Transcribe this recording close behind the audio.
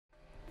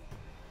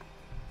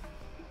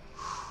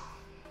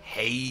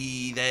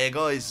Hey there,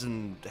 guys,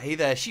 and hey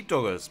there,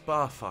 sheepdoggers.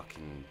 Bah,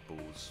 fucking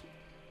balls.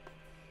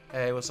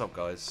 Hey, what's up,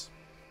 guys?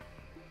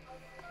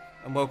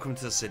 And welcome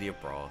to the City of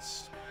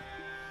Brass.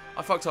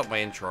 I fucked up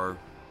my intro.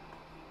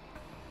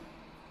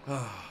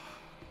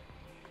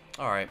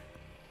 Alright.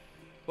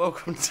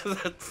 Welcome to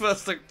the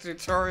first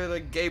tutorial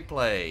and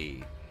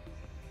gameplay.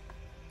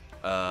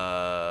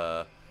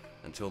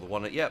 Until the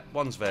one... Yep,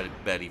 one's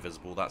barely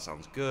visible. That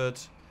sounds good.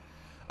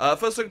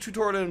 First look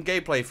tutorial and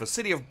gameplay for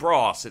City of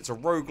Brass. It's a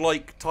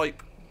roguelike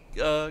type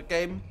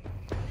game.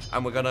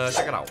 And we're gonna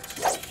check it out.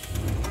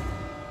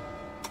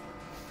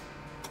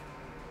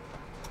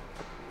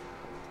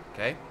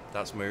 Okay,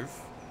 that's move.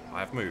 I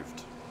have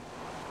moved.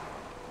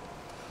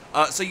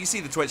 So you see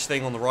the Twitch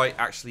thing on the right.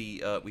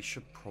 Actually, we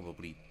should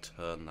probably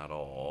turn that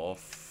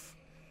off.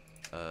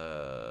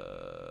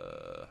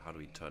 How do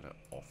we turn it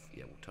off?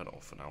 Yeah, we'll turn it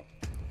off for now.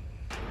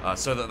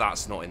 So that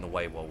that's not in the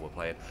way while we're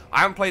playing.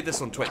 I haven't played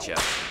this on Twitch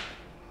yet.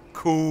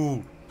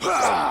 Cool.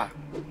 I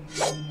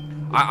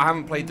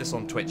haven't played this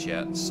on Twitch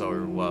yet, so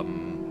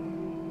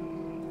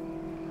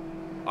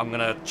I'm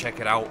gonna check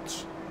it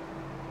out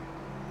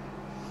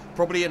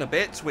probably in a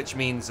bit, which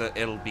means that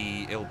it'll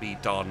be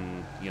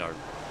done. You know,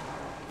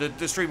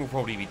 the stream will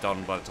probably be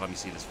done by the time you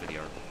see this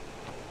video.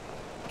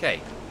 Okay,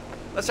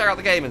 let's check out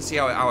the game and see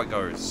how it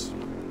goes.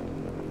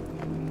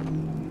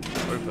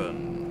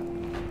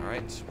 Open. All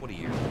right, what are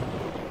you?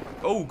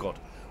 Oh God.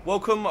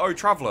 Welcome, O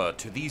traveller,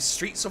 to these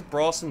streets of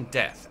brass and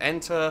death.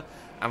 Enter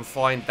and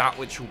find that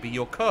which will be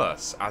your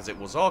curse, as it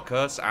was our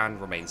curse,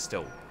 and remain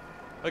still.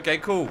 Okay,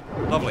 cool.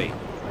 Lovely.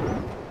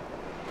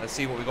 Let's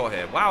see what we got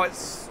here. Wow,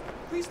 it's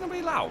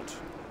reasonably loud.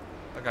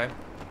 Okay.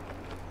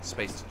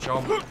 Space to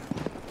jump.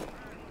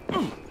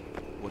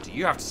 What do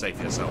you have to say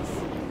for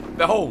yourself?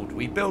 Behold,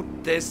 we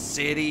built this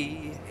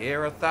city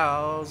here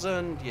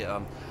 1,000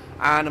 years,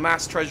 and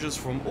amassed treasures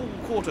from all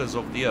quarters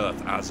of the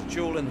earth. As a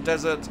jewel in the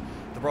desert,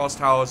 the brass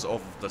towers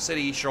of the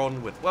city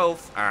shone with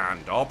wealth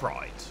and our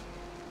pride.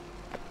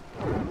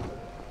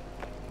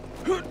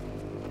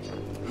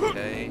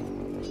 Okay.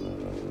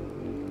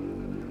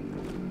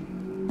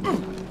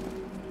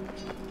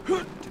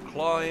 To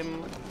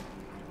climb.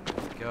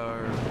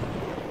 Go.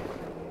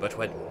 But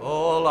when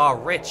all are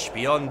rich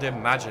beyond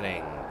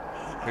imagining,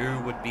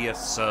 who would be a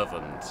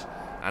servant?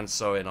 And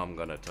so in, I'm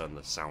gonna turn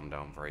the sound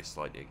down very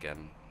slightly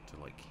again to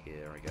like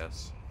here, I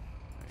guess.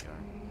 There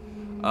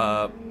we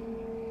go.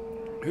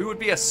 Who would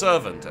be a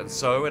servant? And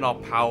so, in our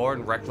power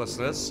and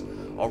recklessness,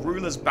 our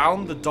rulers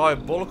bound the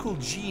diabolical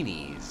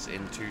genies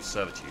into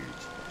servitude.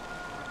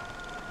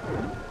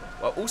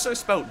 Well, also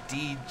spelled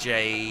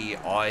D-J-I-N-N,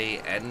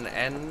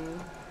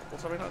 or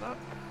something like that.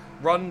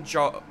 Run,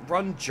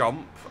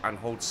 jump, and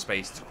hold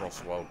space to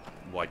cross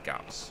wide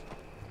gaps.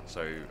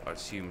 So, I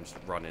assume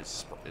run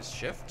is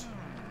shift?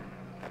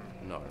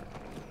 No.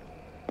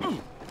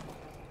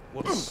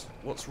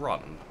 What's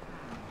run?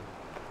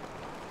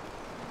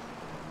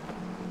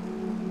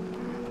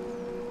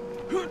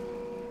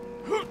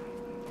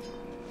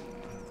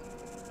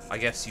 I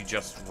guess you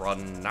just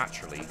run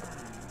naturally.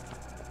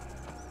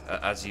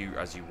 As you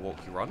walk,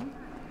 you run?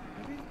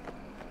 Maybe?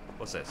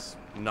 What's this?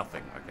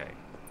 Nothing. Okay.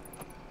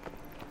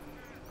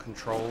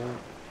 Control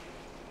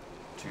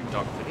to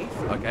dug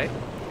beneath. Okay.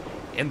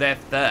 In their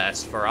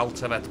thirst for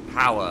ultimate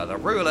power, the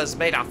rulers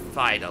made a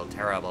final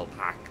terrible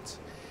pact,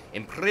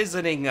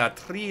 imprisoning a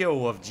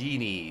trio of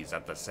genies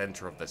at the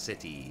center of the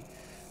city.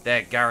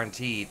 Their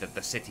guarantee that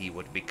the city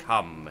would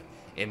become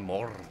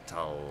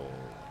immortal.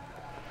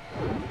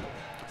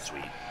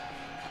 Sweet.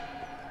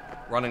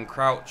 Run and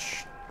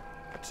crouch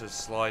to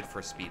slide for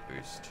a speed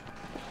boost.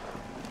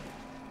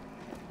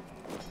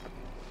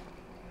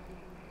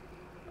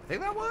 I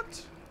think that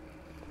worked?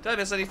 Did I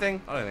miss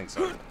anything? I don't think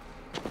so.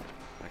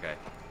 Okay.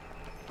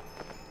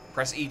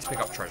 Press E to pick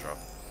up treasure.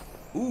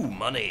 Ooh,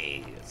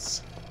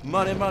 monies.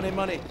 Money, money,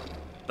 money.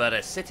 But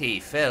a city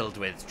filled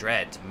with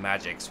dread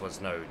magics was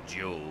no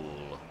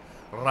jewel.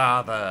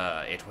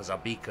 Rather, it was a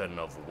beacon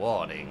of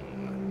warning.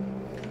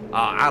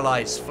 Our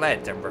allies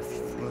fled and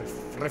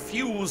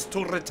refused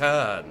to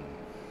return.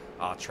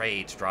 Our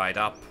trade dried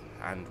up,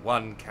 and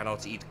one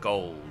cannot eat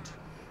gold.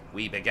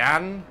 We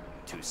began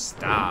to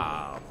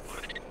starve.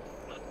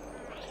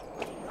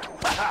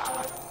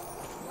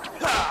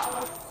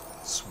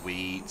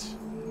 Sweet.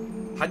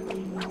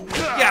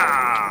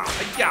 Hi-ya!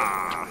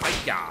 Hi-ya!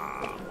 Hi-ya!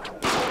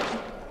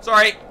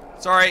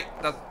 Sorry.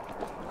 That's...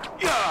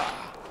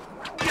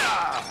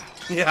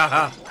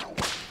 Yeah.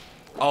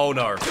 Oh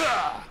no.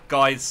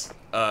 Guys,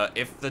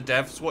 if the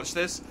devs watch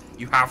this,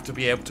 you have to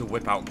be able to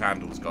whip out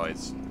candles,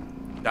 guys.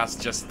 That's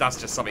just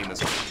something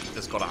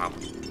that's gotta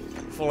happen.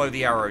 Follow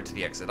the arrow to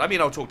the exit. I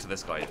mean, I'll talk to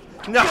this guy.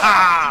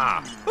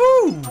 Nah!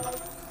 Woo!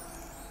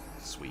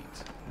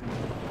 Sweet.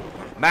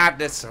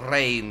 Madness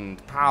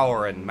reigned,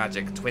 power and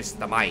magic twist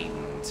the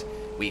mind.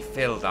 We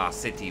filled our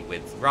city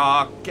with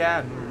rock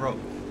and roll,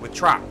 with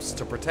traps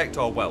to protect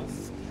our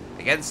wealth.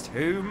 Against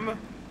whom?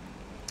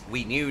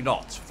 We knew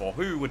not, for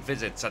who would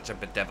visit such a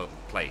bedeviled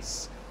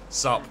place?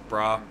 Sup,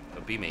 brah?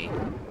 It'll be me.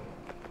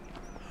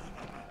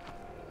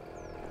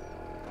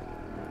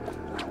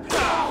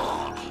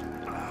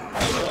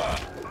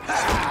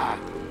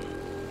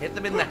 Hit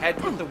them in the head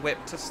with the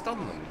whip to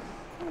stun them.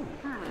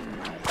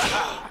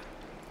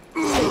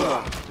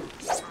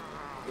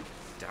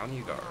 Down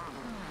you go.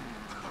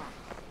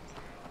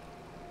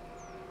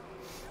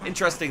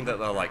 Interesting that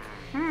they're like,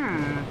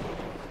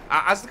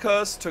 As the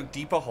curse took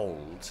deeper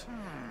hold,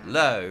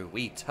 lo,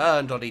 we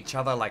turned on each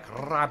other like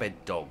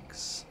rabid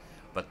dogs.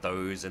 But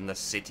those in the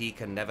city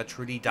can never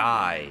truly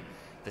die.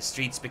 The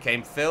streets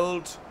became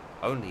filled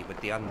only with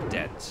the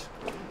undead.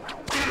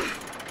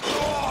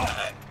 Oh.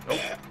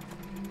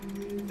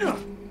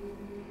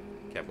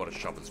 Okay, I've got a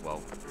shove as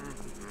well.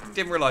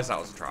 Didn't realise that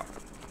was a trap.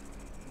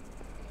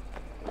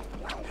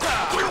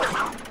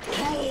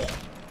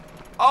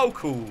 Oh,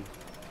 cool.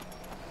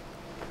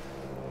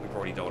 We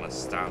probably don't want to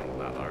stand on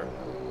that, though.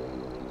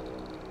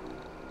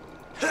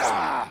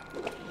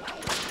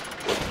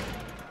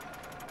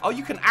 Oh,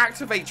 you can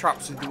activate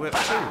traps with the whip,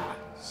 too.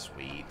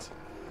 Sweet.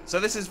 So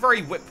this is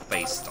very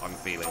whip-based, I'm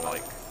feeling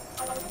like.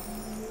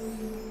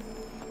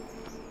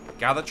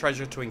 Gather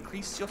treasure to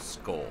increase your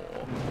score.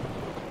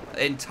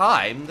 In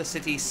time, the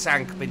city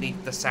sank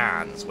beneath the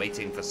sands,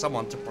 waiting for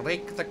someone to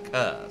break the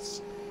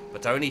curse.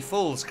 But only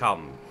fools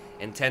come,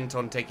 intent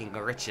on taking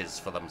riches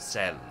for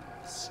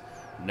themselves.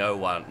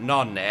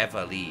 None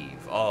ever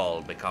leave,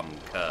 all become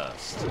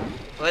cursed.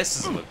 Well, this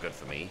doesn't look good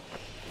for me.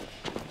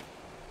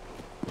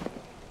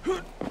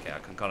 Okay, I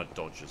can kind of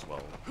dodge as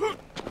well.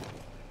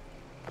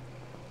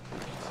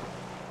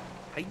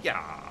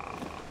 Hiya!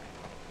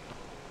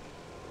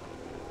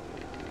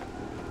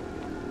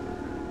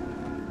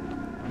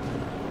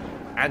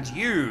 And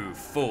you,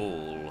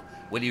 fool,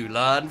 will you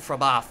learn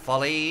from our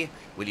folly?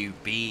 Will you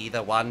be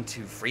the one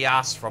to free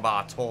us from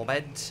our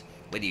torment?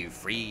 Will you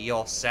free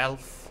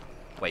yourself?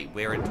 Wait,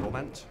 we're in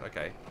torment?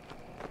 Okay.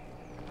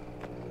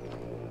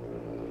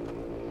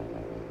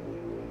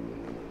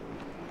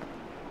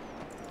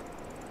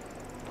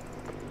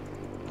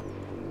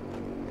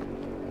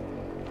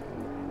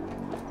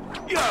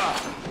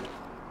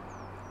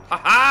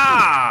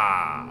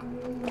 Ha-ha!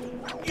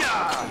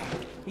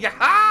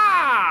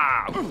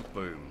 Yaha!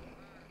 Boom.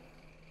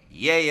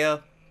 Yeah.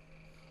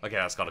 Okay,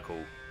 that's kind of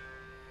cool.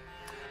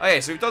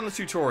 Okay, so we've done the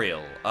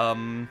tutorial.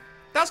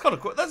 That's kind of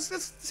cool. That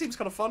seems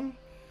kind of fun.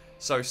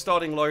 So,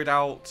 starting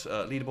loadout,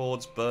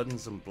 leaderboards,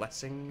 burdens and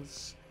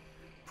blessings.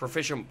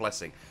 Proficient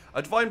blessing.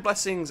 Divine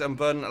blessings and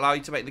burden allow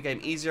you to make the game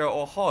easier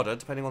or harder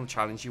depending on the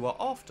challenge you are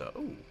after.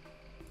 Ooh.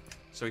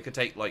 So we could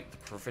take like the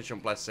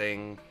proficient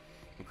blessing,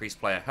 increase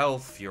player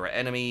health, fewer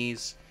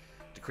enemies,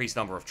 decrease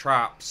number of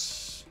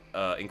traps,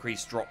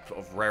 increase drop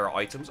of rarer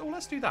items. Oh,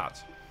 let's do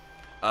that.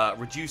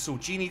 Reduce all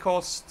genie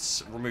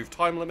costs, remove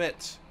time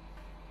limit.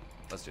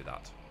 Let's do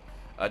that.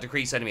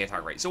 Decrease enemy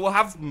attack rate. So we'll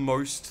have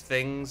most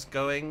things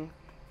going.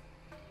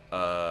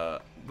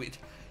 That's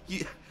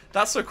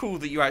so cool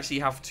that you actually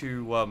have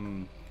to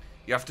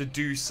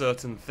do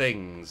certain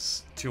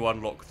things to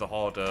unlock the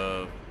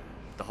harder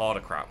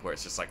crap. Where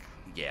it's just like,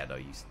 yeah, no,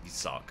 you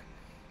suck.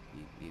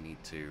 You need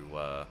to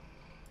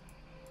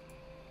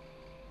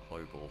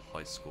global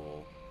high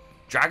score.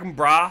 Dragon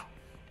Bra,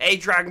 hey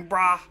Dragon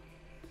Bra.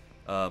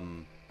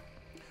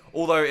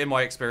 Although in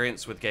my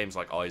experience with games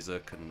like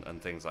Isaac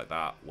and things like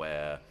that,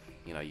 where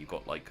you know you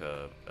got like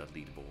a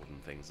leaderboard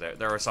and things,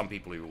 there are some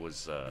people who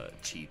always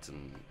cheat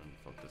and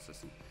fuck the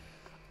system.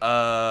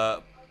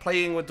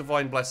 Playing with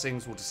divine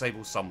blessings will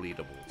disable some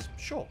leaderboards.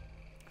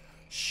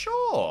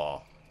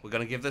 Sure. We're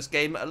gonna give this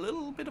game a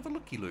little bit of a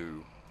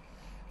looky-loo.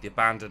 The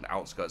abandoned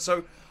outskirts.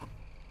 So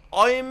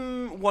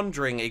I'm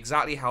wondering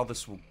exactly how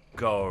this will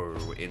go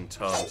in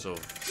terms of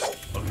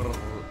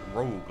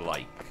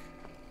roguelike.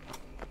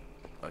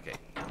 Okay.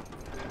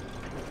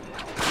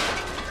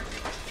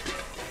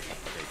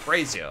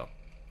 Brazier.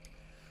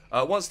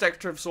 Once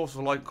decorative source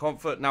of light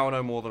comfort, now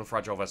no more than a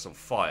fragile vessel of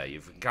fire.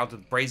 You've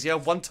encountered Brazier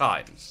 1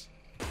 time.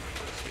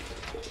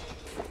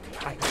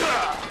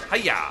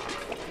 Hiya!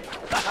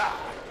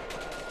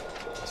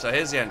 So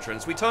here's the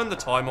entrance. We turned the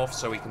time off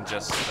so we can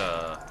just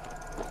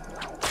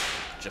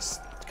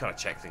kind of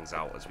check things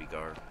out as we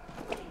go.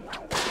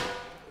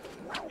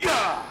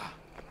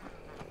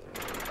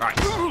 Alright.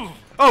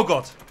 Oh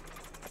god!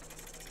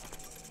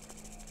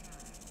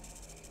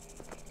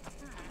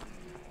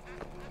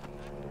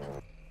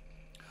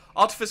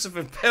 Artifice of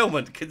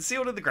Impalement.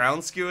 Concealed in the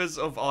ground, skewers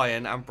of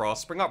iron and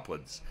brass spring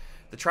upwards.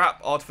 The trap,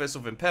 Artifice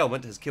of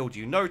Impalement, has killed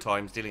you no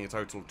times, dealing a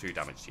total of 2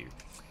 damage to you.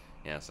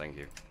 Yes, thank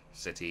you.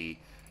 City,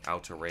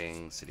 Outer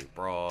Ring, City of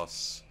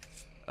Brass.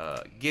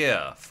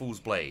 Gear, Fool's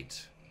Blade.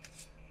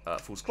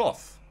 Fool's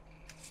Cloth.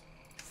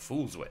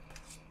 Fool's Whip.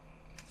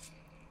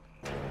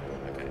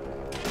 Okay.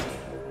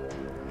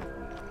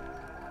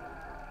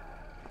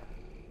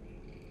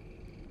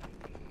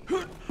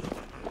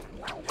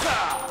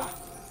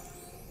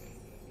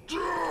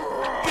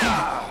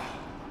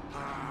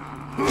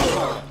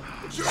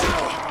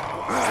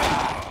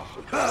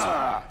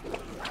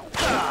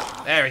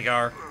 There we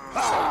go.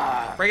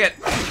 Bring it.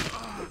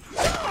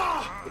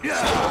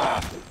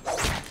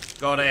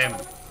 Got him.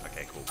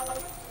 Okay, cool.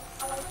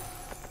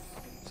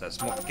 So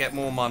let's get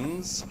more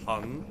muns.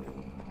 Hun.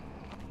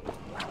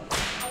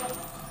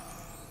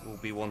 will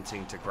be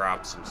wanting to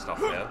grab some stuff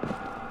here.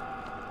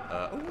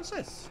 Oh, what's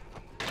this?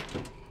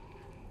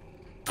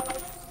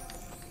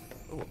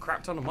 Oh, a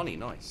crap ton of money.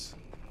 Nice.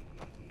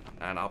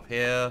 And up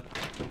here.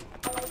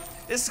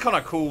 This is kind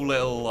of cool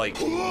little, like...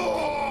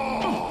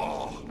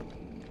 Oh,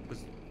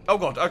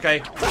 God.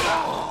 Okay.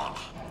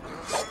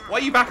 Why are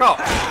you back up?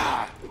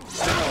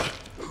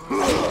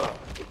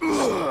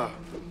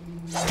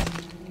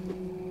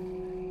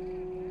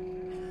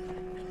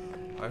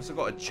 I also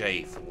got a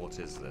J for what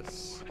is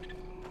this?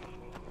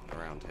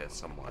 Around here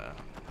somewhere.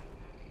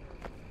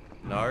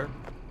 No?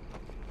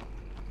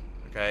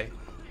 Okay.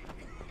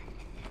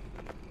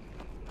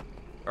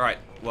 Alright,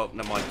 well,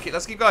 never mind.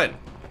 Let's keep going.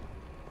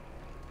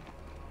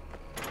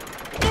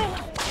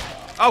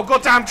 Oh,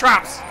 goddamn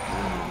traps!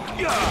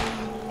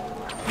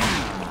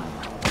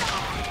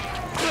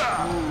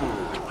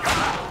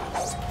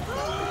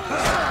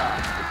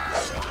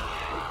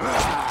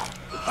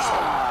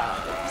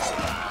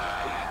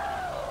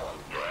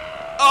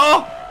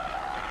 Oh!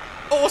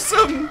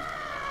 Awesome!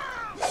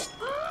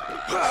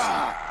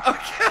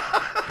 Okay.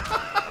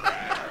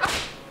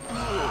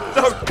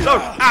 No, no!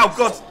 Ow,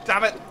 God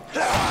damn it!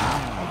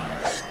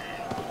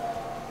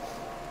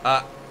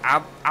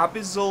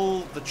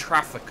 Abyssal the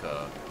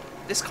Trafficker.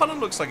 This kind of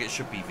looks like it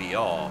should be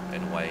VR,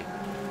 in a way.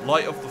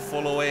 Light of the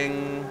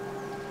Following.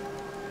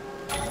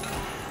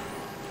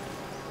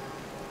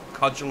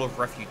 Cudgel of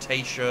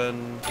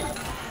Refutation.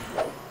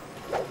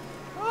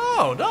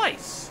 Oh,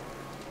 nice!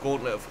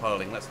 Gauntlet of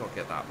Hurling. Let's not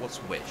get that.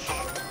 What's Wish?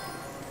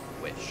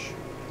 Wish.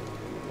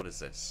 What is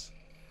this?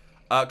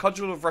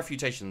 Cudgel of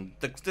Refutation.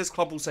 This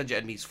club will send your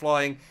enemies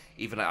flying,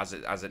 even as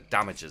it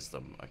damages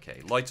them.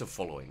 Okay. Light of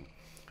Following.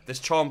 This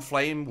charm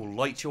flame will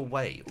light your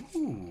way.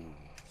 Ooh.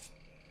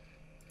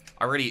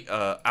 I really,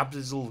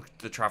 Abyssal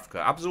the Trafficker.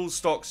 Abyzal's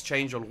stocks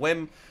change on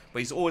whim, but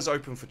he's always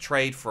open for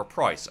trade for a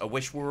price. A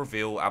wish will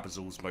reveal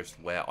Abyzal's most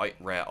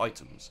rare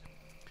items.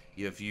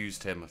 You have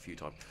used him a few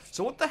times.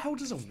 So what the hell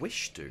does a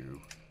wish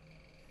do?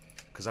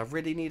 Because I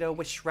really need a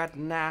wish right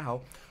now.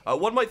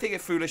 One might think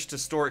it foolish to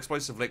store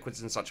explosive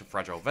liquids in such a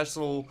fragile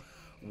vessel.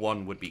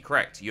 One would be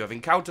correct. You have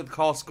encountered the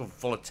Cask of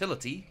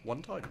Volatility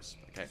 1 time.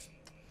 Okay.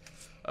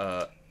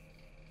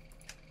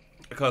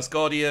 Cursed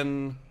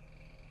Guardian.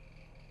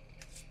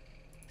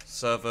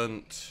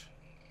 Servant.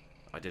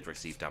 I did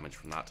receive damage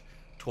from that.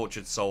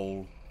 Tortured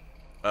Soul.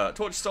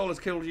 Tortured Soul has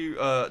killed you.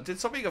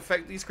 Did something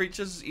affect these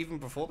creatures even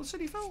before the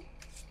city fell?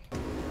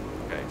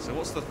 Okay, so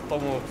what's the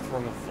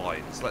Throng of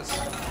Vines? Let's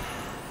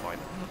find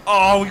it.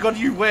 Oh, we got a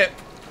new whip!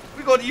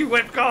 We got a new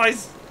whip,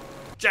 guys!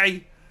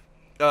 Jay!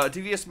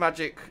 Devious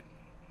magic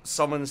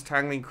summons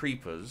tangling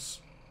creepers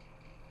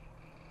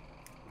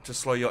to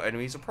slow your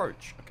enemy's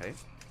approach. Okay.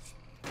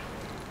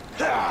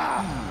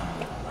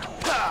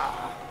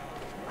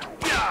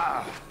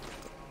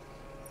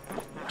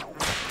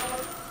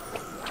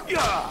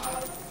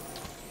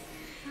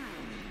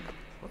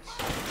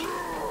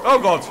 Oh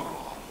God!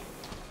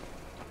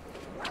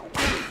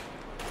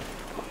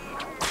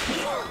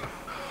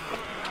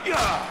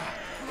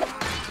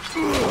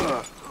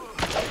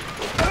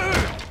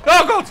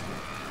 Oh God!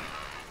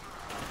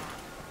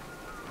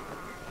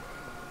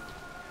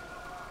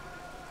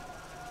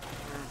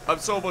 I'm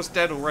so almost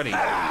dead already.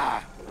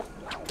 Ha-ha!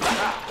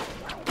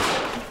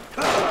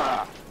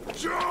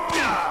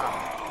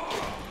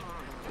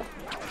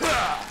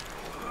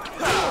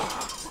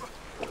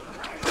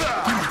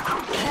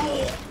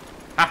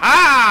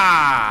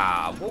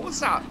 What was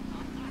that?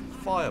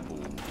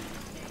 Fireball.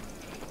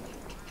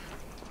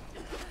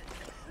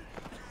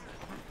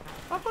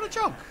 I've got a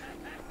jug.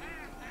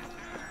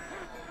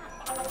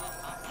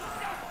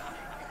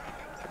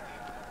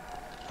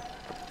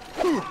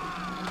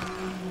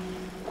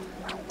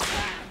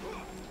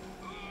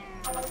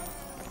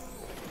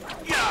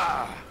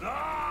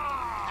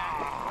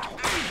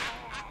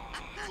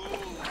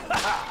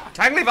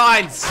 Tangly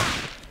vines!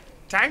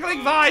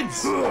 Tangling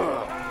vines!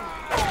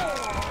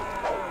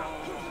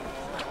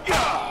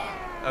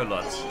 Oh,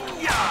 lots.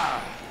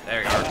 There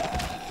we go.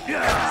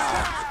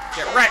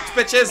 Get wrecked,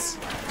 bitches!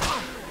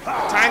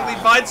 Tangly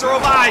vines are all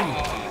mine!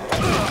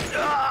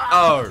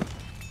 Oh.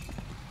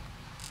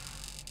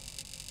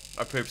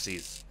 Oh,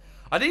 poopsies.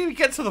 I didn't even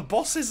get to the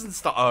bosses and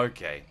stuff. Oh,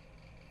 okay.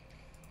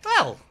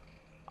 Well,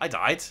 I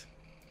died.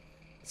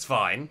 It's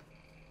fine.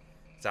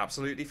 It's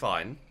absolutely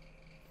fine.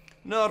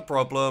 Not a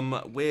problem.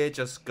 We're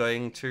just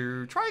going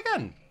to try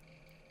again.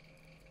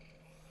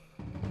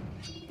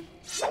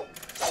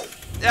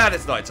 Yeah,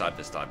 it's nighttime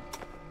this time.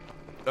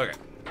 Okay.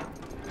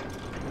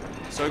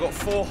 So we got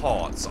 4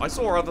 hearts. I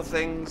saw other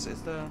things.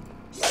 Is there?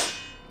 Okay.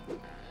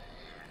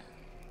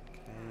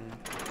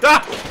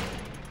 Ah!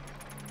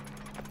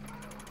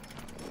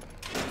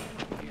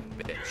 You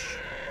bitch.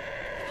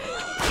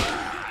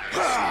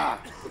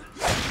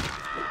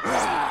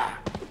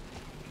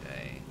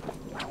 Okay.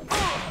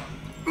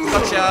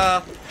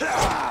 Gotcha!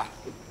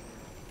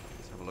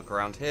 Let's have a look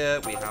around here.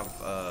 We have,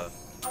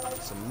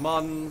 some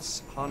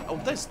muns. Oh,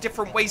 there's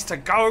different ways to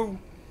go.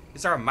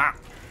 Is there a map?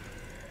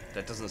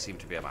 There doesn't seem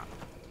to be a map.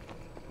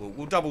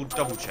 We'll double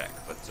check,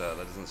 but that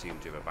doesn't seem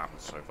to have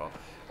happened so far.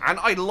 And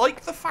I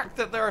like the fact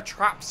that there are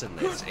traps in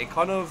this. It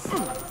kind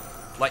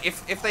of, like,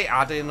 if they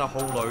add in a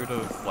whole load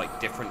of, like,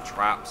 different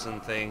traps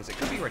and things, it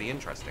could be really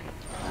interesting.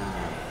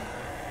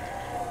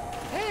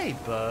 Hey,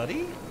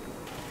 buddy.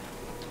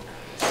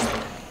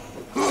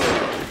 Okay.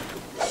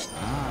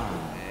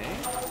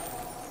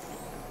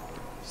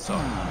 So,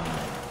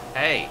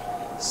 hey,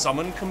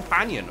 summon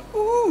companion.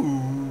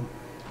 Ooh,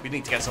 we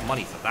need to get some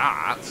money for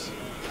that.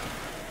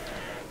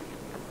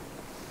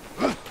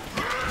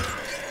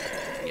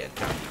 Yeah,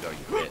 down you go,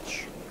 you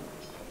bitch.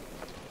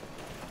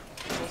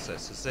 What's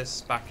this? Is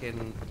this back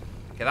in...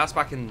 Okay, that's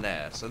back in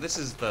there. So this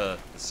is the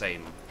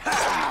same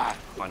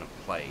kind of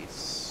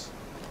place.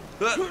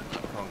 I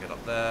can't get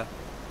up there.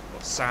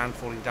 Got sand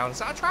falling down. Is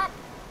that a trap?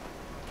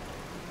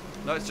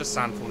 No, it's just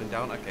sand falling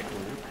down. Okay, cool.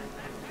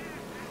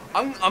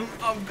 I'm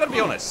gonna be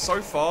honest.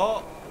 So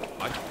far,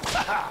 I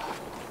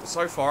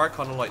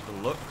kind of like the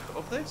look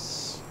of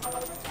this.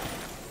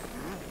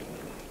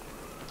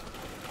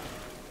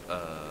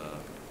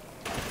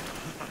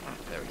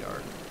 There we go.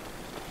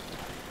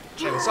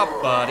 Hey, what's up,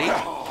 buddy?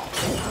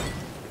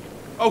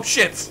 Oh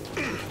shit!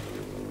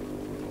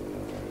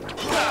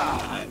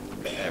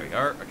 There we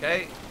go.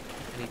 Okay.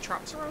 Any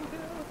traps around here?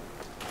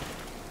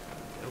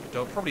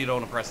 Probably don't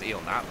want to press E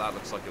on that. That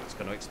looks like it was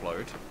going to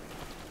explode.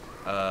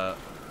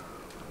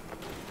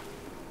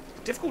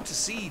 Difficult to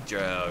see,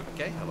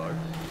 okay, hello.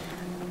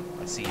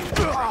 I see you.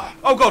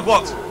 Oh god,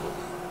 what?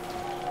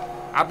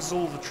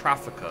 Absol the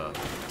Trafficker.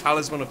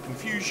 Talisman of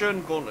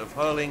Confusion, Gauntlet of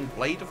Hurling,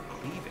 Blade of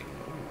Cleaving.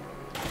 Ooh.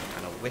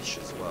 And a wish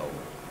as well.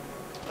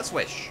 Let's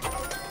wish.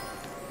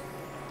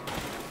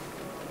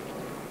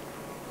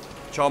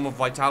 Charm of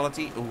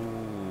Vitality.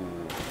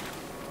 Ooh.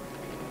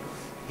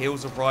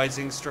 Heals of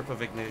Rising, Strip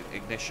of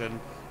Ignition.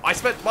 I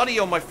spent money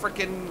on my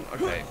freaking...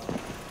 Okay.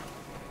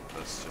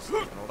 Let's just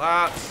ignore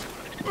that.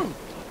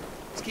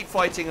 Let's keep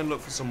fighting and look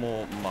for some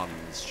more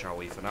mums, shall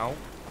we, for now?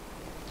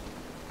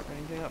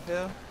 Anything up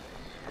here?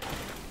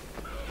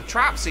 The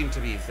traps seem to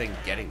be the thing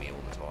getting me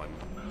all the time.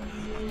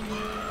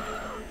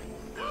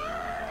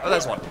 Oh,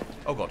 there's one.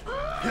 Oh, God.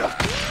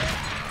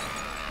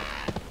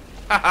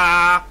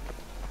 Haha!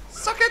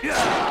 Suck it!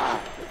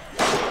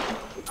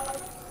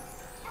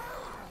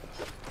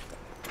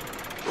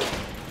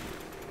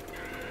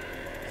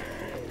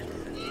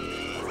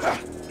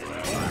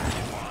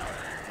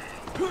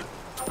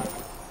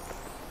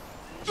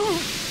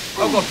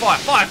 Oh god, fire,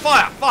 fire,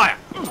 fire, fire!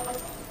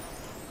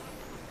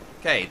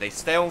 Okay, they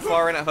stay on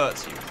fire and it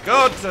hurts you.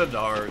 Good to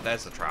know.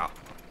 There's the trap.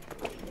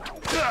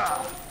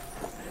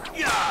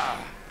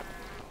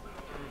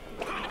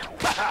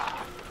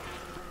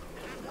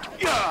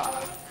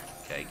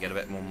 Okay, get a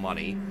bit more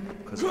money.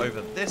 Because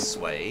over this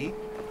way,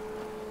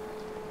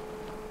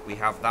 we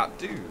have that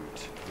dude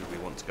who we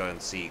want to go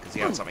and see because he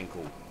had something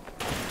cool.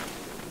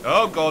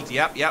 Oh god,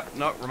 yep,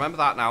 no, remember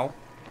that now.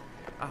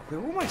 Ah,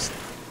 we're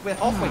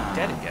halfway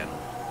dead again.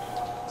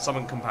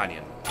 Summon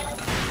companion.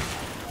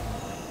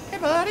 Hey,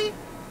 buddy.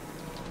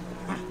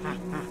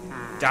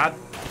 Dad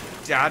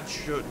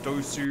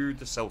Dosu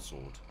the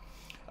Sellsword.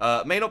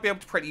 May not be able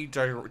to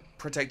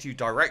protect you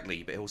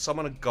directly, but he'll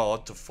summon a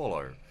guard to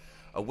follow.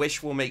 A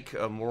wish will make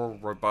a more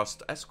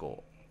robust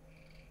escort.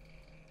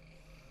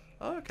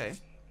 Oh, okay.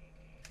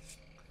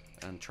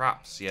 And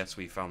traps. Yes,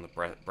 we found the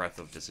breath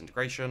of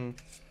disintegration.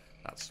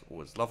 That's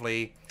always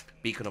lovely.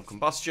 Beacon of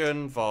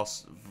combustion.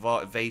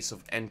 Vase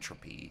of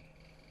entropy.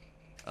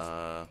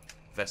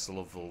 Vessel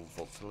of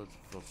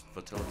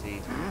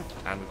volatility.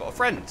 And we've got a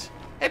friend.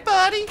 Hey,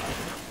 buddy!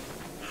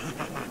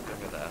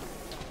 Over there.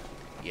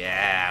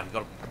 Yeah,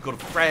 we've got a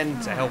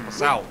friend to help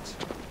us out.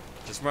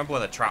 Just remember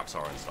where the traps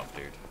are and stuff,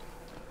 dude.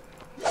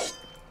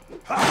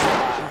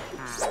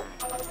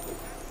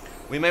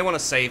 We may want to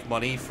save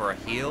money for a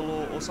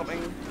heal or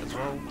something as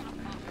well in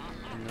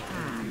the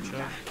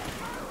future.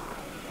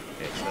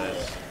 Okay, so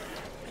there's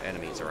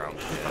enemies around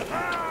here.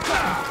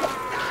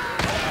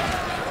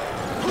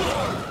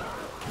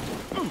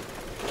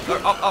 Go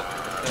up.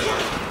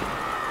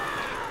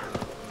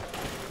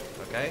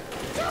 Okay.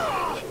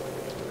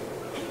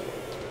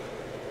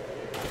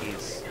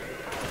 Is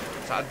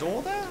that a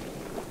door there?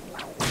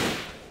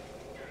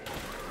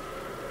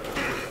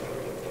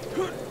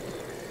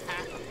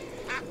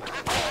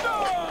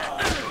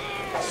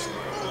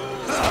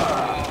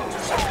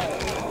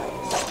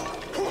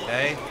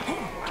 Okay.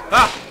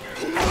 Ah!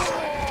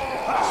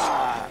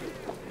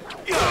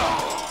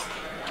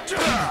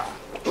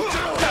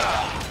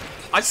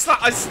 I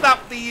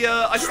snapped the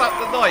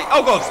knight.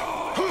 Oh god!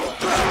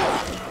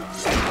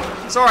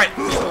 It's alright.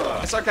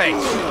 It's okay.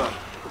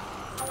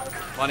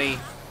 Money.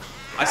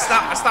 I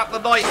snapped the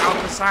knight out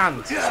of his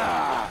hand.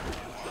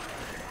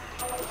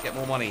 Get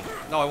more money.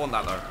 No, I want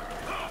that though.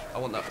 I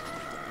want that.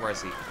 Where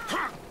is he?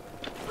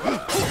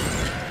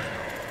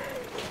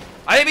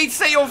 I didn't mean to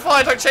set you on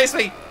fire. Don't chase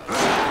me.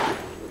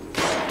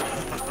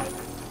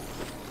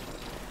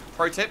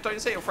 Pro tip: don't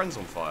set your friends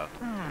on fire.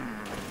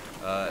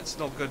 It's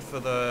not good for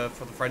the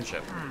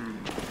friendship.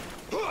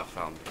 I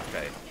found.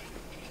 Okay.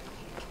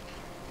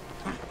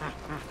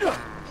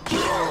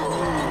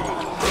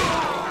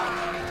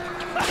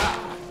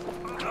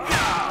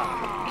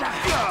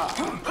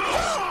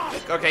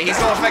 Okay, he's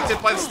not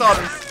affected by the stun,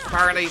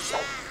 apparently.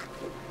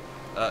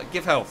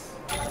 Give health.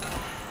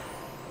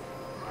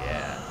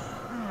 Yeah.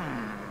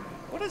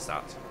 What is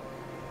that?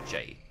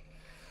 J.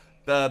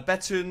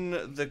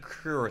 Betun the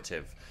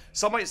Curative.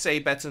 Some might say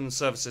Betun's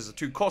services are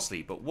too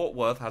costly, but what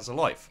worth has a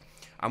life?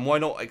 And why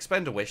not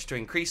expend a wish to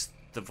increase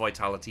the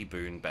vitality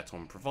boon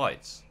Beton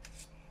provides?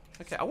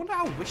 Okay, I wonder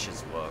how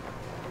wishes work.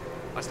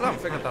 I still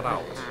haven't figured that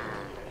out.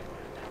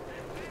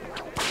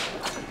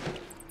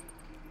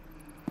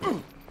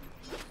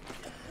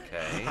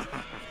 Okay. Oh,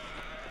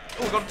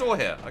 we got a door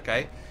here.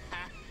 Okay.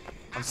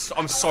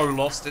 I'm so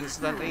lost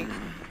instantly.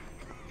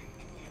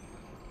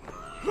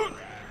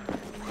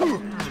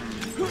 I'm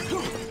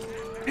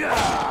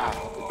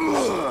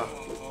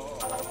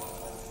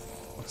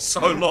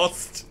so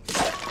lost.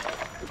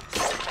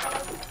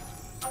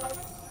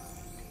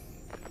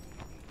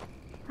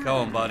 Come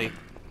on, buddy.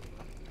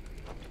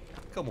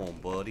 Come on,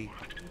 buddy.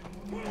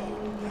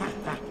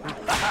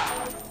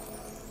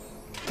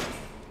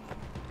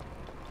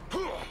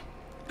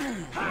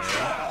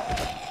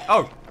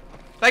 Oh,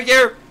 thank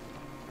you.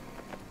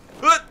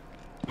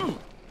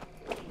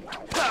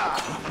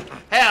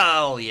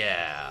 Hell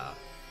yeah.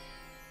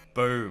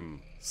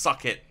 Boom.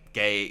 Suck it,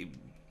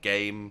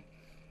 game.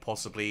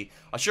 Possibly.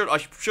 I should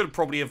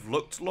probably have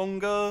looked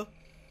longer.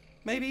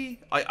 Maybe.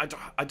 I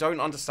don't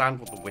understand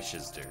what the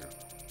wishes do.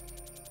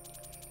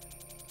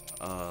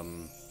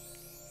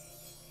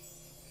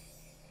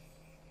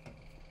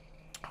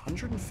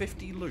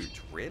 150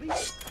 loot, really?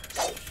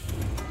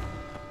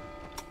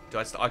 Do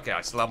I okay,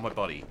 I still have my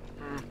body.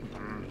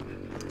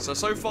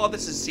 So far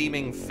this is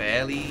seeming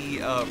fairly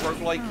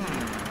roguelike,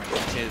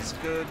 which is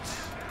good.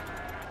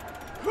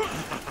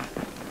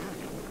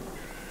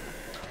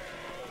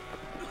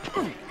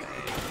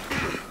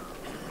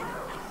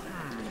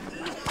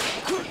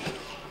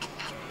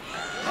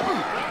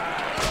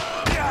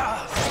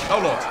 Oh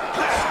lord.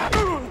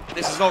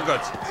 This is not good.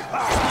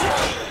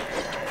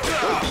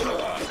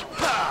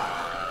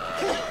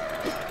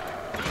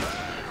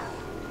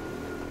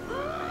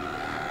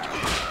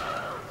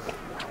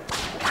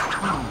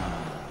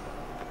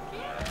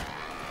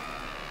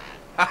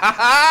 Ha ha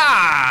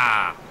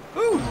ha!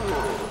 Ooh.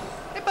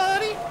 Hey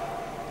buddy.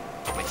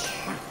 Wish.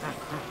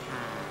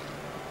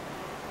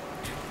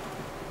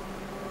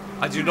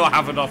 I do not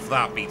have enough of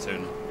that,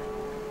 Beaton.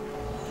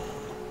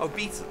 Oh,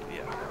 Beaton,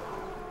 yeah.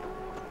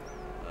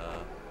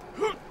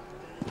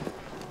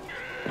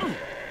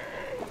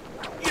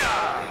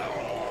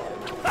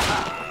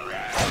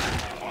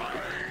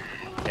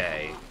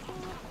 Okay.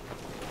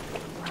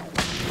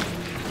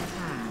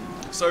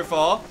 So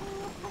far,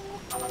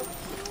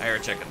 I hear a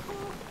chicken.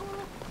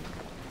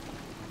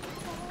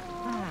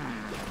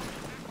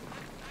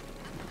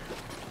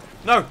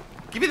 No!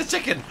 Give me the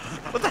chicken!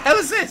 What the hell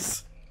is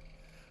this?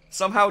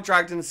 Somehow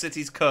dragged in the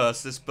city's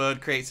curse, this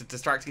bird creates a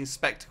distracting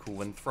spectacle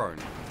when thrown.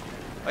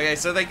 Okay,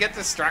 so they get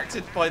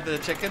distracted by the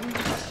chicken?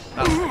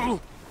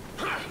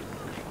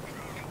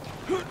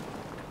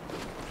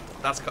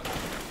 That's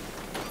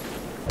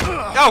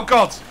oh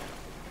god!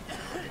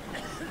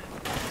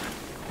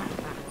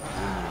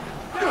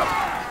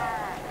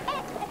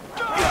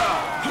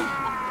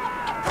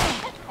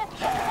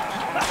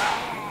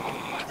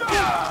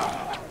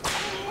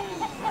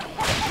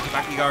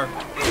 Back you go.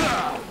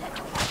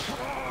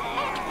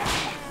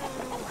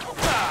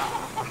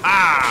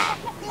 Ha!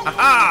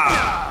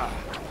 Ha!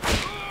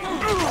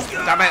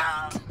 Damn it!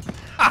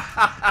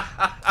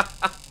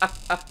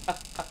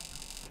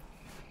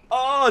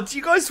 Oh, do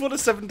you guys want a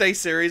 7-day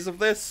series of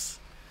this?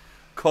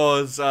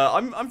 Cause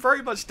I'm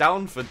very much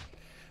down for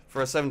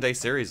a 7-day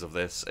series of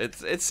this.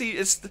 It's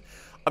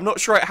I'm not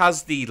sure it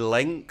has the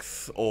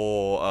length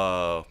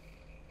or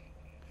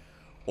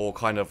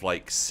kind of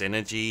like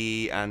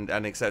synergy and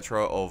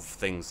etc. of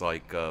things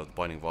like The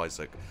Binding of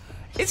Isaac.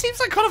 It seems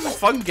like kind of a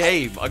fun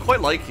game. I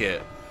quite like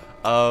it.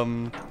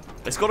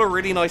 It's got a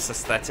really nice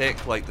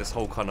aesthetic, like this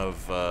whole kind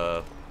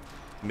of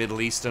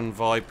Middle Eastern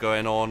vibe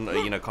going on.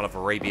 You know, kind of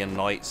Arabian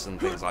Nights and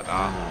things like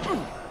that.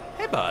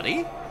 Hey,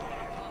 buddy.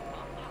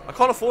 I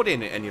can't afford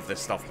any of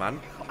this stuff, man.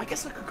 I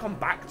guess I could come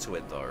back to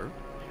it though.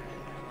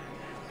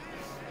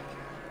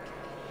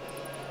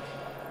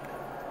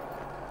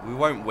 We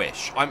won't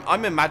wish.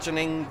 I'm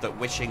imagining that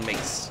wishing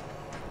makes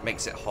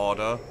it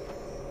harder.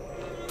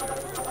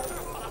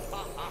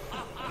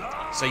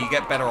 So you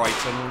get better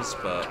items,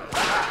 but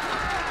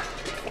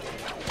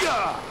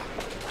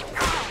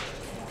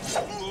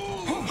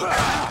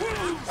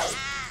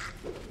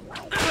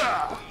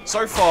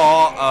so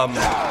far,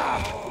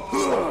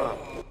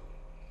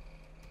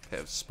 bit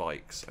of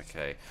spikes.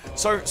 Okay.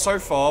 So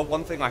far,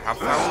 one thing I have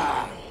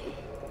found.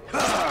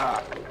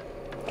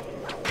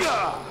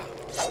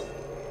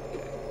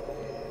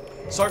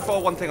 So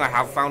far, one thing I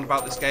have found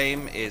about this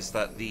game is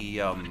that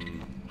the,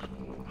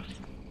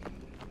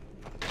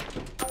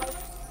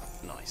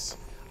 nice.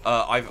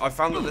 I've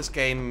found that this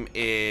game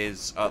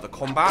is, the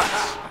combat,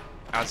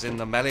 as in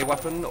the melee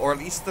weapon, or at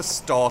least the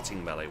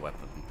starting melee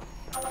weapon,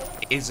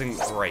 isn't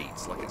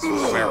great. Like, it's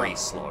very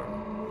slow.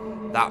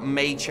 That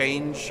may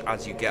change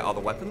as you get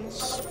other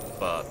weapons,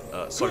 but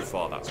so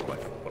far that's what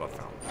I've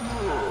found.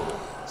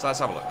 So let's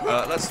have a look.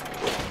 Let's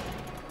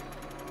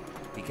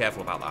be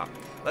careful about that.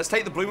 Let's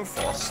take the Bloom of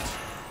Frost.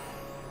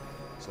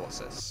 So what's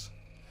this?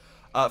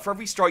 For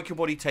every strike your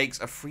body takes,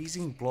 a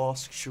freezing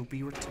blast shall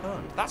be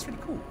returned. That's really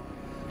cool.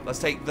 Let's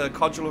take the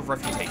Cudgel of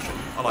Refutation.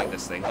 I like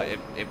this thing.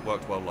 It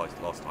worked well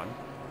last time.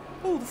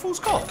 Oh, the Fool's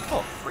Cloth.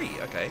 Oh, free.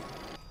 Okay.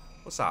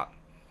 What's that?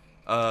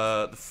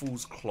 The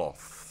Fool's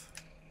Cloth.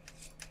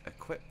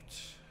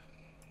 Equipped.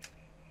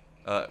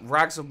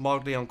 Rags of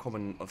mildly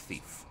uncommon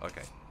thief.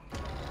 Okay.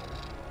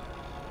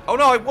 Oh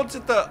no, I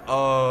wanted the...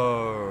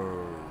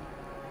 Oh.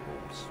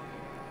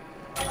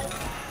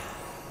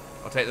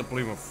 I'll take the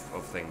Bloom of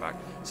thing back.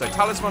 So,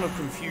 Talisman of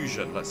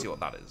Confusion. Let's see what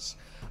that is.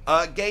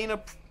 Gain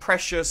a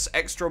precious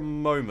extra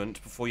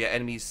moment before your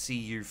enemies see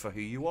you for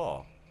who you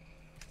are.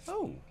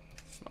 Oh,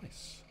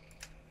 nice.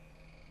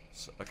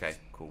 So, okay,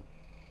 cool.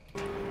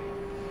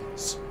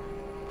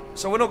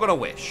 So we're not going to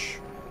wish.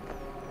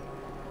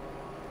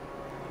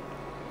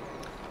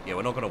 Yeah,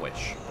 we're not going to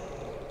wish.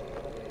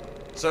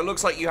 So it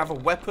looks like you have a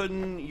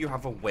weapon, you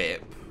have a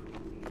whip.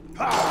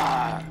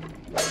 Ah!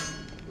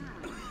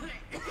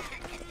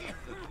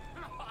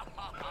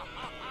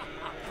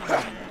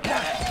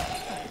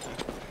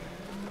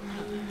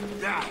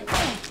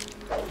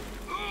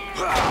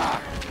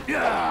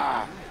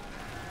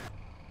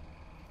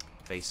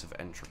 Face of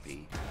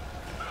Entropy.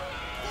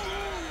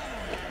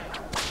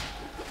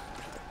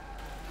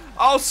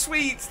 Oh,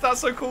 sweet! That's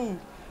so cool.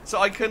 So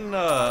I can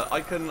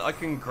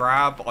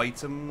grab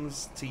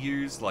items to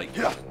use like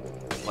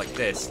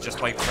this just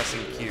by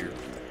pressing Q,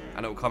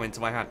 and it will come into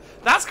my hand.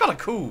 That's kind of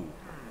cool.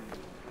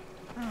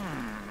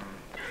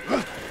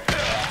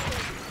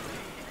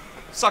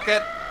 Suck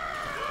it.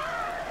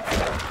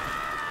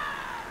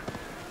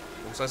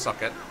 Also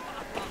suck it.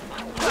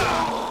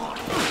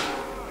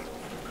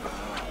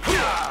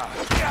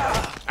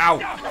 Ow!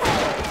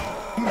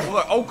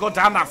 Oh god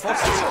damn, that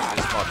frost is fun.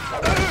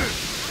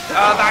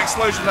 That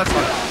explosion, that's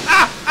fun.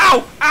 Ah!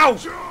 Ow! Ow!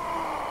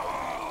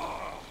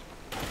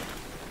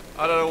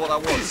 I don't know what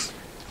that was.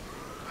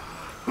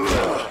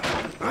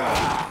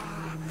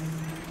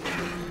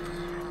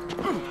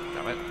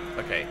 Damn it.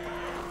 Okay.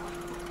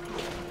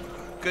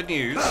 Good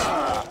news.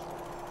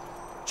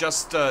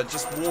 Just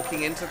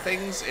walking into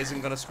things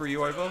isn't gonna screw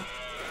you over.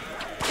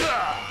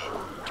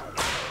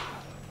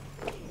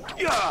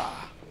 Give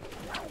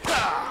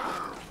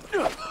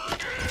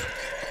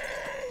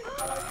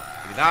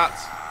me that.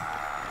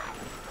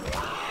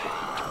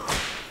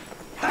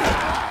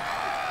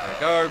 There we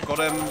go, got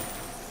him.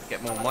 Get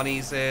more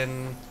monies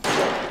in.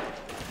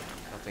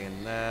 Nothing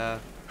in there.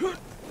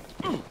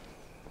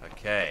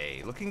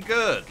 Okay, looking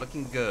good,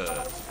 looking good.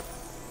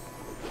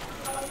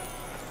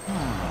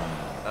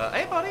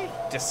 Hey buddy,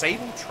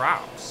 disable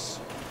traps.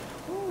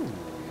 Ooh.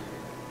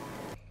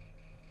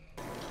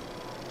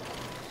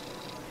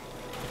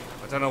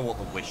 I don't know what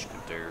the wish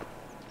could do.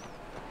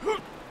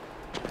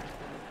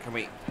 Can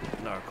we?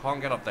 No,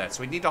 can't get up there.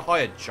 So we need a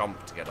higher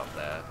jump to get up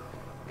there.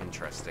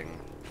 Interesting.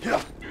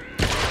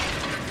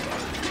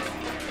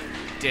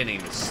 Didn't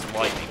even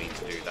slightly need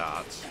to do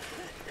that.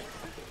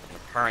 And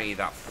apparently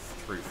that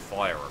threw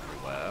fire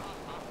everywhere.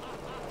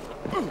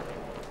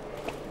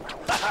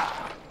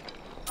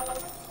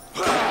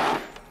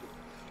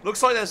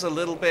 Looks like there's a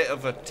little bit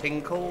of a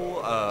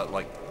tinkle,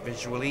 like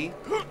visually.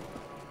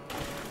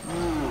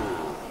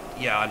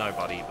 Yeah, I know,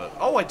 buddy, but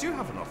oh, I do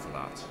have enough of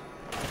that.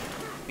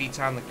 Beat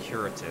down the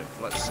curative.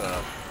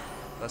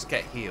 Let's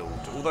get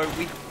healed. Although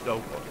we, oh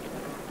god,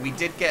 we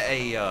did get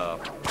a.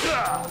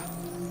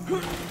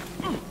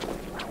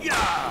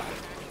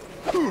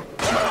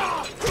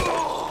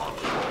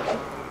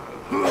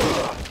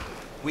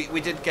 We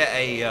did get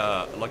a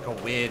like a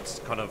weird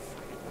kind of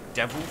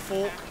devil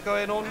fork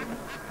going on.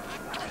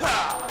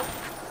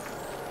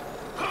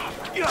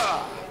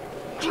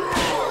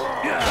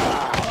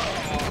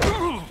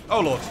 Oh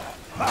lord!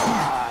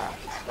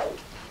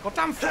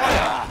 Goddamn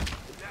fire!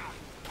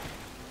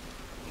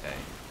 Okay.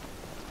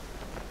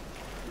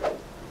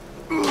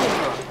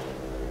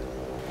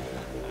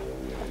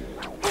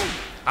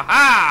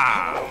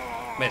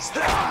 Aha! Missed.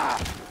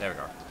 There we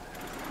go.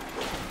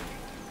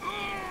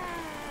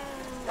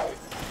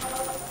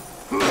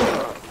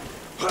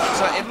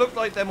 So it looked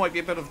like there might be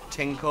a bit of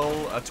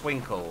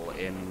twinkle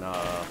in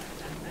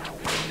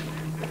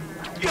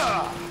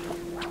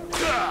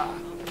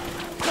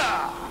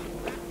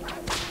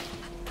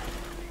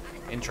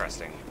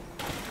interesting.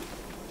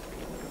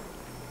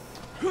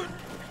 Hey,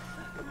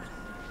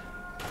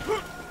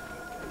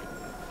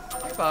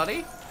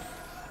 buddy.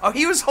 Oh,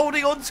 he was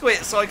holding on to it,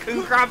 so I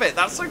couldn't grab it.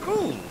 That's so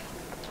cool.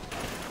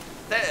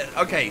 There,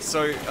 okay,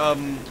 so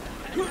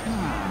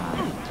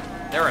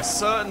there are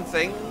certain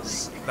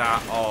things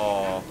that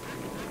are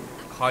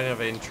kind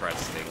of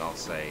interesting, I'll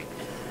say.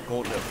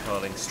 Gauntlet of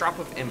Hurling, Strap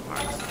of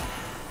Impact.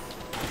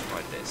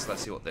 Try this.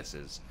 Let's see what this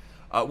is.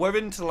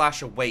 Woven into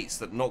lash are weights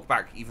that knock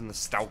back even the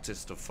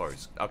stoutest of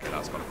foes. Okay,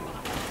 that's kind of cool.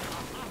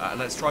 And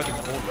let's try the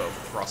Gauntlet of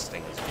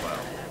Thrusting as well.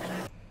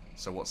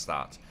 So what's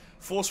that?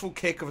 Forceful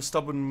kick of a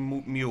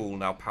stubborn mule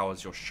now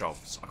powers your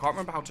shoves. I can't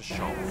remember how to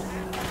shove,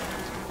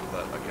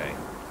 but okay.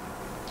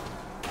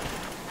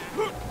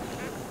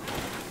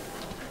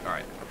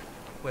 Alright,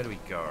 where do we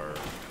go?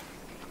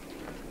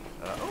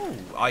 Oh,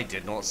 I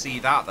did not see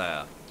that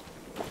there.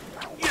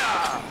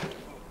 Yeah.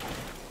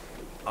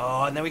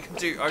 Oh, and then we can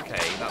do...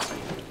 Okay, that's...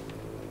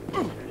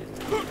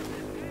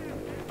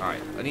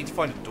 Alright, I need to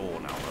find a door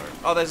now, though.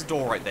 Oh, there's a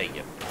door right there,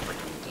 you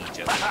freaking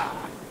Egypt.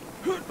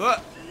 There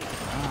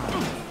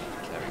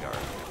we go.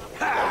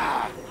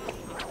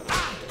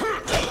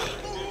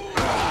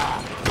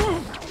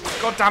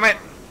 God damn it!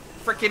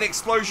 Freaking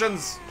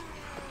explosions!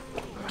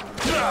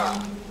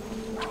 I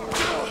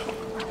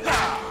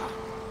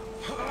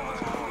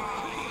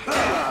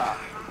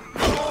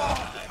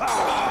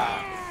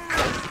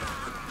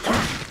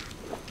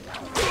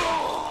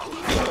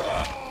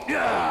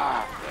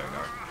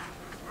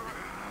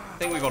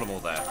think we got them all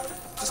there.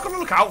 Just gotta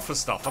look out for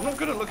stuff. I'm not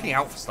good at looking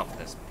out for stuff in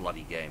this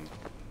bloody game.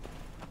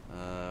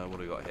 What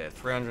do we got here?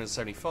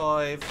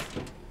 375.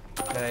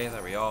 Okay,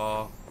 there we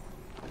are.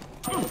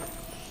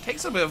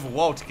 Takes a bit of a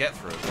while to get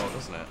through as well,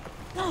 doesn't it?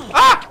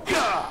 Ah!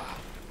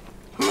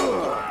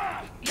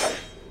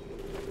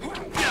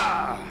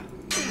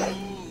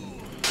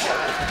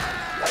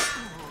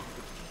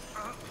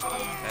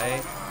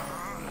 Okay.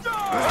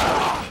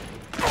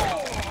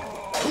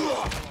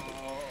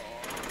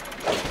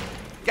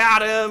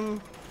 Got him!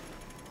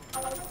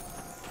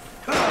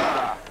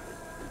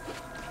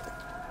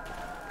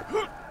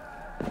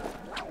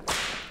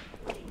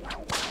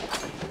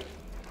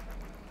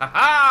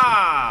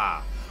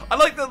 Haha! I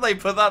like that they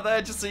put that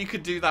there just so you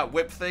could do that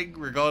whip thing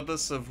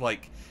regardless of,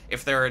 like,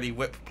 if there are any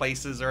whip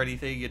places or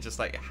anything. You're just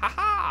like,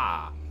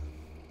 haha!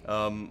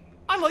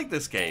 I like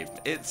this game.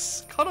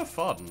 It's kind of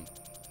fun.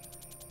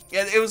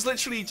 Yeah, it was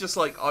literally just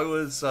like I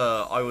was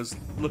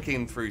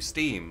looking through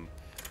Steam,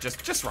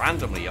 just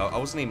randomly. I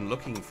wasn't even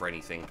looking for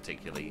anything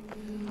particularly,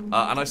 and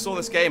I saw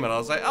this game and I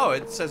was like, oh,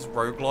 it says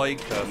roguelike.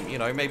 You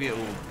know, maybe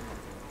it'll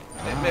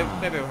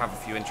have a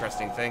few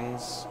interesting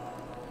things.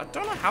 I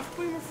don't have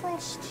Bloom of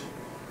Frost.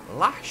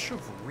 Lash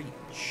of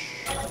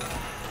Reach.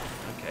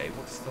 Okay,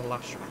 what's the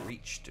Lash of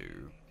Reach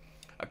do?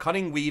 A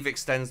cunning weave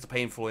extends the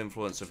painful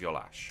influence of your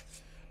lash.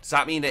 Does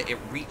that mean that it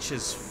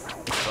reaches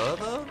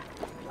further?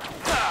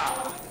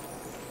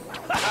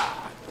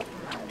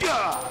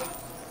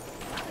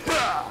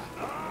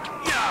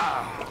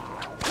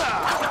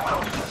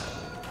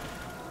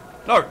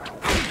 No!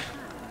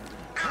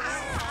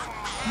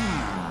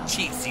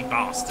 Cheatsy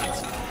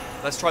bastards.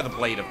 Let's try the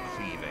Blade of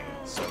Cleaving.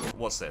 So,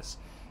 what's this?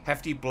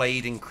 Hefty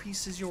blade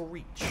increases your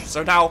reach.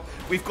 So now,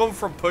 we've gone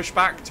from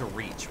pushback to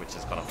reach, which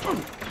is kind of fun.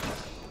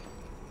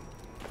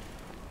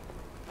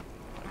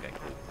 Okay,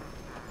 cool.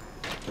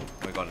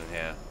 What we got in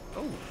here?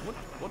 Oh,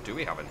 what do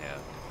we have in here?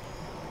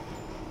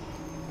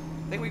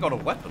 I think we got a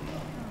weapon.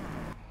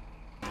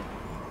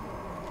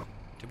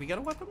 Did we get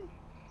a weapon?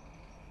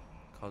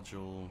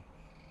 Cudgel,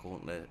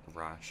 gauntlet,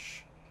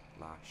 lash.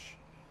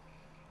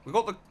 We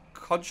got the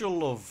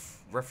Cudgel of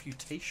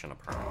Refutation,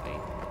 apparently.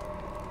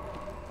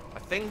 I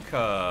think, did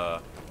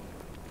I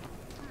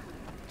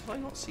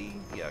not see?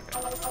 Yeah, okay.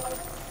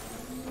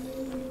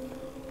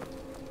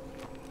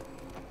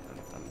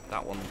 And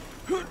that one.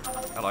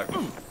 Hello.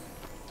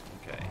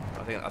 Okay,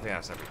 I think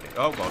that's everything.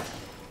 Oh god.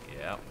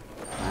 Yeah.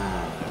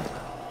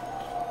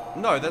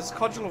 No, there's a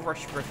Cudgel of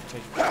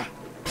Refutation.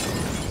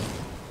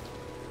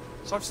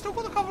 So I've still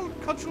got the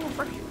Cudgel of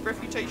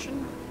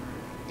Refutation?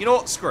 You know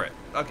what? Screw it.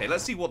 Okay,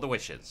 let's see what the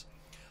wish is.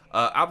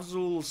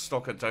 Absol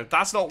Stocker.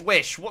 That's not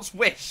wish. What's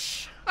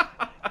wish?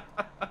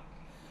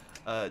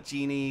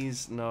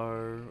 Genies,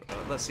 no.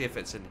 Let's see if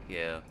it's in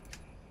here.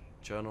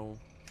 Journal.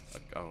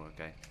 Oh,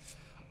 okay.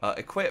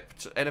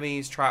 Equipped,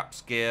 enemies,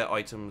 traps, gear,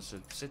 items,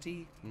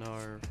 city?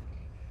 No.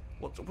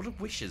 What do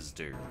wishes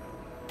do?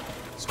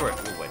 Screw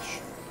it, we'll wish.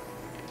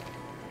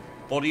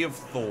 Body of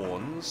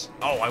Thorns.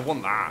 Oh, I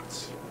want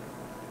that.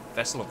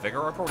 Vessel of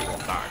Vigor? I probably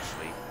want that,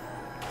 actually.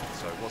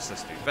 So, what's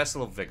this do?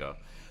 Vessel of Vigor.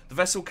 The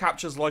vessel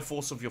captures life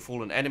force of your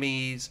fallen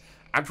enemies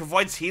and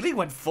provides healing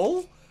when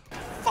full?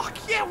 Fuck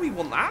yeah, we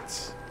want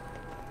that.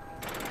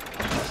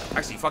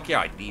 Actually, fuck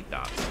yeah, I need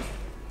that.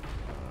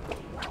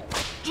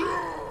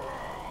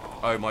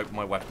 Oh,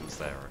 my weapon's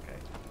there, okay.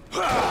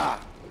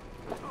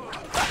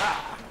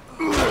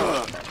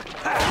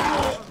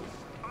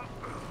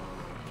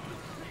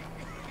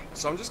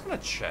 So I'm just gonna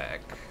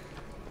check.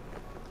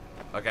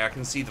 Okay, I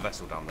can see the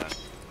vessel down there.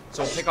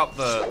 So I'll pick up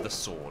the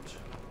sword.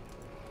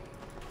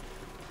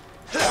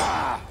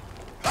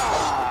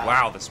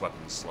 Wow, this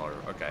weapon's slow.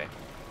 Okay.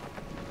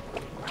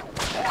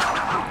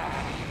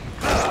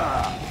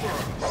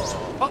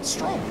 But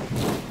strong.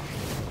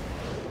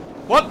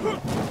 What?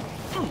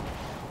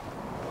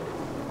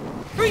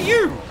 Who are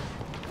you?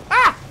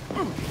 Ah!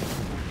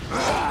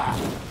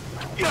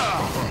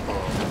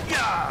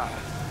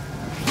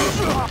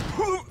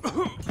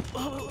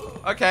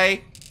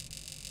 Okay.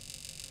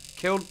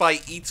 Killed by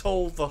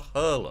Etol the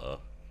Hurler.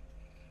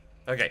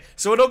 Okay,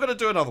 so we're not going to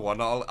do another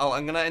one.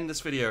 I'm going to end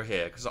this video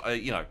here because I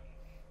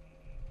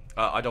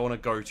don't want to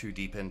go too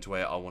deep into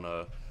it. I want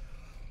to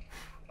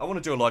I want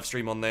to do a live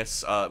stream on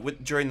this.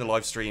 During the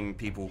live stream,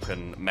 people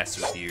can mess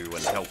with you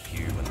and help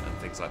you and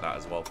things like that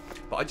as well.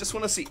 But I just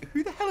want to see,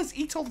 who the hell is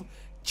Etol?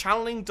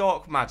 Channeling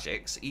dark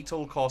magics,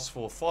 Etol casts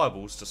 4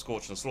 fireballs to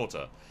scorch and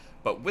slaughter.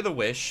 But with a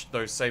wish,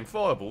 those same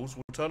fireballs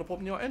will turn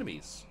upon your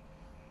enemies.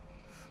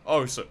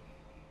 Oh, so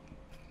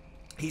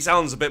he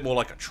sounds a bit more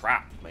like a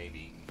trap,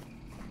 maybe.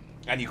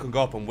 And you can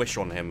go up and wish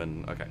on him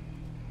and... Okay.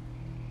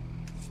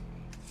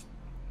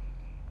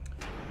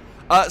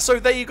 So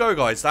there you go,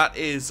 guys. That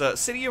is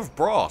City of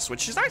Brass,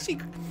 which is actually...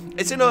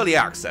 It's in early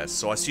access,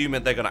 so I assume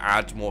that they're going to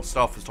add more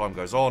stuff as time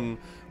goes on.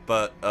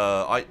 But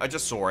I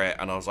just saw it,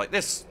 and I was like,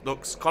 this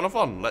looks kind of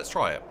fun. Let's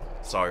try it.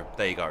 So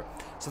there you go.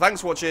 So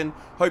thanks for watching.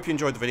 Hope you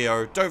enjoyed the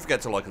video. Don't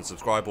forget to like and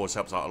subscribe. Always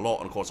helps out a lot,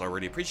 and of course, I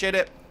really appreciate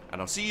it.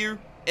 And I'll see you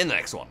in the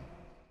next one.